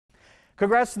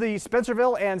Congrats to the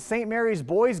Spencerville and St. Mary's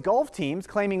boys golf teams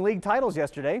claiming league titles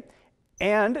yesterday.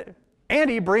 And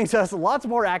Andy brings us lots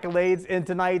more accolades in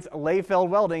tonight's Layfeld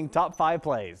Welding Top 5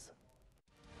 Plays.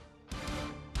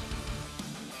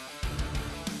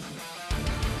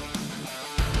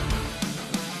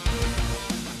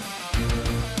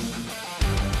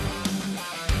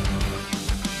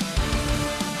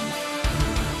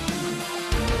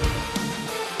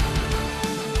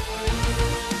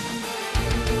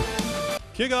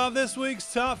 Kick off this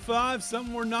week's top 5,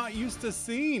 something we're not used to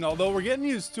seeing, although we're getting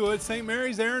used to it. St.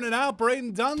 Mary's airing it out.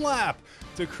 Brayton Dunlap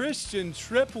to Christian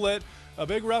Triplett. A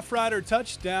big Rough Rider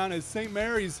touchdown as St.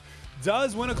 Mary's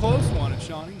does win a close one at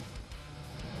Shawnee.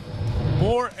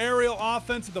 More aerial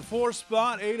offense at the 4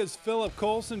 spot. Ada's Philip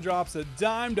Colson drops a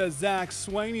dime to Zach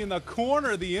Swaney in the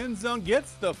corner of the end zone.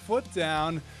 Gets the foot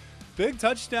down. Big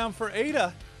touchdown for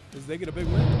Ada as they get a big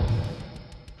win.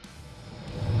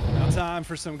 Time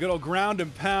for some good old ground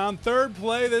and pound. Third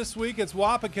play this week, it's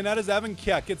Wapakoneta's Evan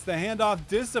Keck. Gets the handoff,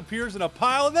 disappears in a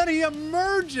pile, and then he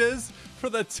emerges for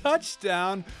the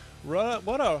touchdown.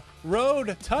 What a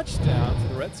road touchdown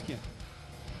for the Redskins.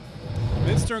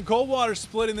 Minster and Coldwater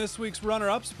splitting this week's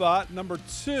runner-up spot, number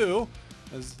 2,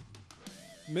 as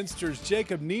Minster's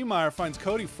Jacob Niemeyer finds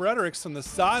Cody Fredericks on the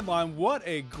sideline. What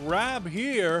a grab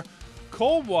here.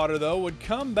 Coldwater, though, would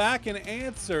come back and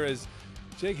answer as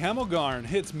Jake Hemmelgarn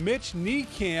hits Mitch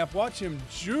Niekamp. Watch him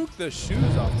juke the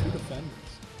shoes off 2 defenders.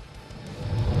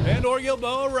 And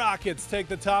Gilboa Rockets take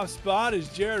the top spot as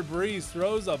Jared Breeze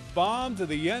throws a bomb to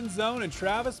the end zone and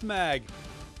Travis Mag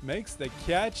makes the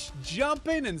catch,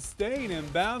 jumping and staying in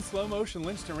bounds. Slow motion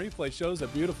Lynchton replay shows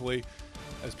it beautifully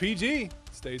as PG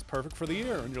stays perfect for the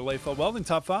year in your Layfeld Welding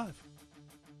Top 5.